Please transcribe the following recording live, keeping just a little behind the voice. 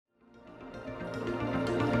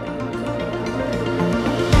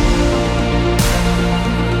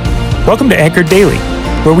Welcome to Anchored Daily,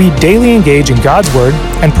 where we daily engage in God's Word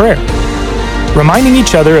and prayer, reminding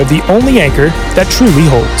each other of the only anchor that truly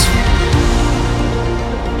holds.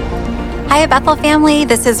 Hi, Bethel family.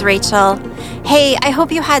 This is Rachel. Hey, I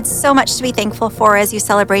hope you had so much to be thankful for as you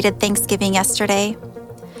celebrated Thanksgiving yesterday.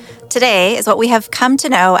 Today is what we have come to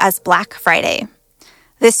know as Black Friday.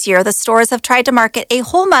 This year, the stores have tried to market a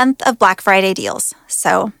whole month of Black Friday deals,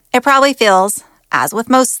 so it probably feels, as with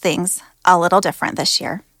most things, a little different this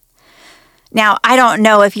year. Now, I don't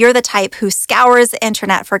know if you're the type who scours the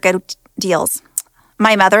internet for good deals.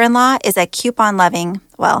 My mother-in-law is a coupon-loving,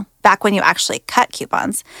 well, back when you actually cut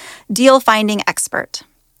coupons, deal-finding expert.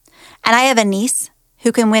 And I have a niece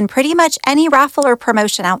who can win pretty much any raffle or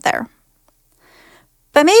promotion out there.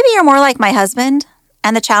 But maybe you're more like my husband,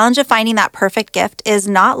 and the challenge of finding that perfect gift is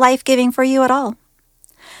not life-giving for you at all.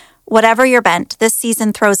 Whatever your bent, this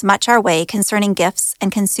season throws much our way concerning gifts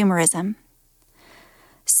and consumerism.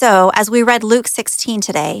 So, as we read Luke 16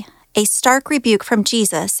 today, a stark rebuke from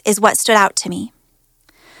Jesus is what stood out to me.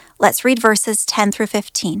 Let's read verses 10 through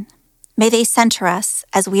 15. May they center us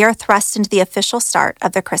as we are thrust into the official start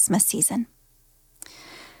of the Christmas season.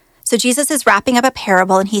 So Jesus is wrapping up a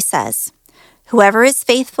parable and he says, "Whoever is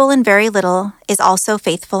faithful in very little is also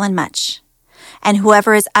faithful in much, and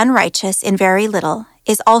whoever is unrighteous in very little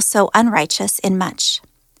is also unrighteous in much.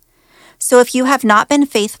 So if you have not been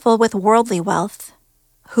faithful with worldly wealth,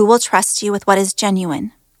 who will trust you with what is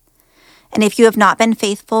genuine? And if you have not been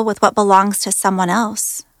faithful with what belongs to someone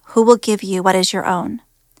else, who will give you what is your own?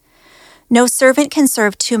 No servant can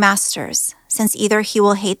serve two masters, since either he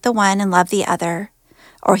will hate the one and love the other,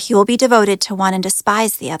 or he will be devoted to one and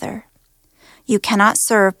despise the other. You cannot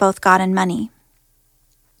serve both God and money."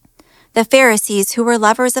 The Pharisees, who were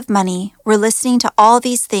lovers of money, were listening to all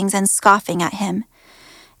these things and scoffing at him.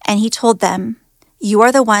 And he told them, "You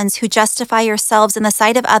are the ones who justify yourselves in the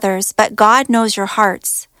sight of others, but God knows your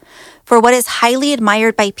hearts. For what is highly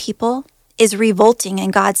admired by people is revolting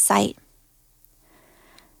in God's sight."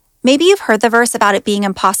 Maybe you've heard the verse about it being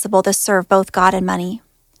impossible to serve both God and money.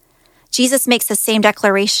 Jesus makes the same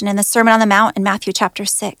declaration in the Sermon on the Mount in Matthew chapter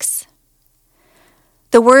 6.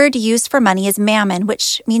 The word used for money is mammon,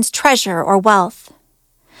 which means treasure or wealth.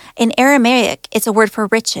 In Aramaic, it's a word for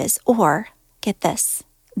riches, or, get this,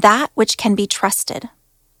 that which can be trusted.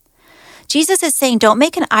 Jesus is saying don't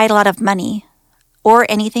make an idol out of money or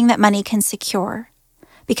anything that money can secure,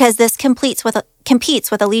 because this competes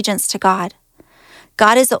with allegiance to God.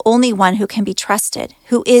 God is the only one who can be trusted,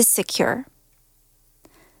 who is secure.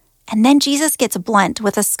 And then Jesus gets blunt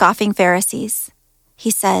with the scoffing Pharisees. He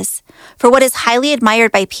says, "For what is highly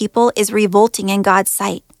admired by people is revolting in God's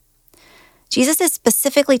sight." Jesus is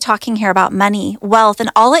specifically talking here about money, wealth, and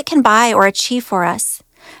all it can buy or achieve for us,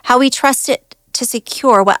 how we trust it to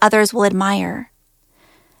secure what others will admire.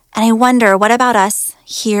 And I wonder, what about us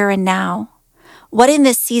here and now? What in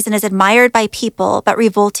this season is admired by people but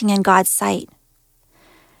revolting in God's sight?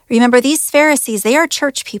 Remember, these Pharisees, they are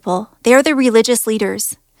church people. They are the religious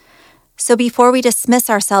leaders. So before we dismiss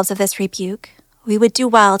ourselves of this rebuke, we would do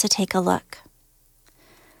well to take a look.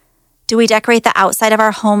 Do we decorate the outside of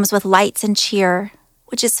our homes with lights and cheer,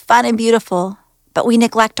 which is fun and beautiful, but we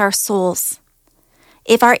neglect our souls?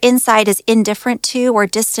 If our inside is indifferent to or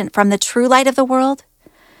distant from the true light of the world,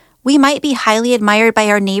 we might be highly admired by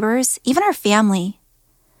our neighbors, even our family,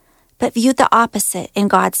 but viewed the opposite in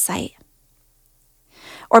God's sight.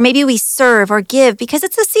 Or maybe we serve or give because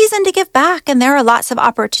it's a season to give back and there are lots of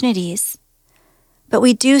opportunities. But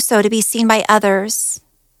we do so to be seen by others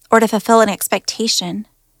or to fulfill an expectation,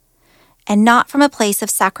 and not from a place of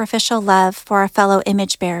sacrificial love for our fellow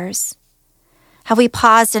image bearers. Have we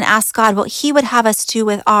paused and asked God what He would have us do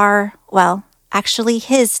with our, actually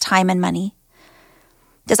His time and money?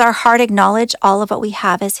 Does our heart acknowledge all of what we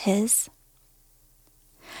have as His?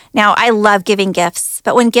 Now, I love giving gifts,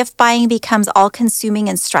 but when gift buying becomes all-consuming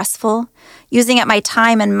and stressful, using up my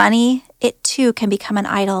time and money, it too can become an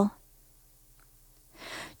idol.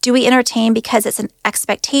 Do we entertain because it's an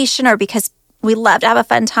expectation or because we love to have a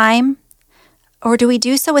fun time? Or do we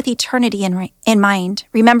do so with eternity in mind,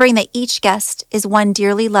 remembering that each guest is one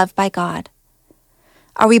dearly loved by God?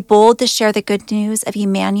 Are we bold to share the good news of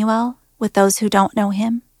Emmanuel with those who don't know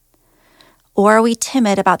Him? Or are we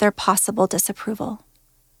timid about their possible disapproval?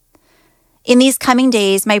 In these coming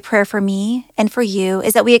days, my prayer for me and for you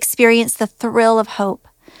is that we experience the thrill of hope,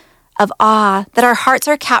 of awe, that our hearts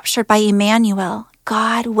are captured by Emmanuel,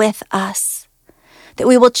 God with us, that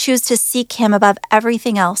we will choose to seek Him above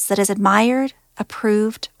everything else that is admired,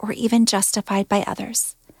 approved, or even justified by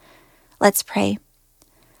others. Let's pray.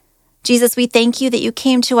 Jesus, we thank you that you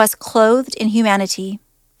came to us clothed in humanity,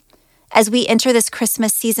 As we enter this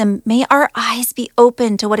Christmas season, may our eyes be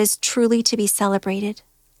open to what is truly to be celebrated,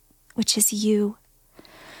 which is you.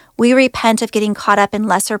 We repent of getting caught up in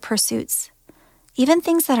lesser pursuits, even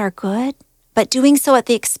things that are good, but doing so at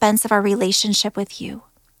the expense of our relationship with you.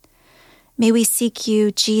 May we seek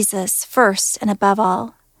you, Jesus, first and above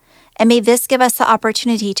all, and may this give us the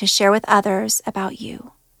opportunity to share with others about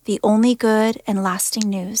you, the only good and lasting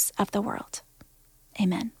news of the world.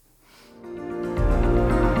 Amen.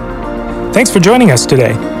 Thanks for joining us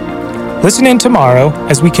today. Listen in tomorrow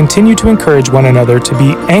as we continue to encourage one another to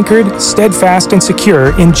be anchored, steadfast, and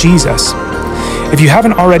secure in Jesus. If you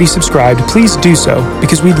haven't already subscribed, please do so,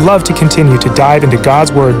 because we'd love to continue to dive into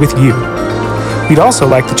God's Word with you. We'd also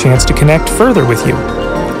like the chance to connect further with you.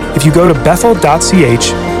 If you go to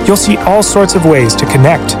bethel.ch, you'll see all sorts of ways to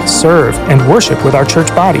connect, serve, and worship with our church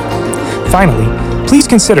body. Finally, please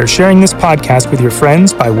consider sharing this podcast with your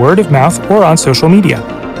friends by word of mouth or on social media.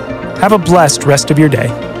 Have a blessed rest of your day.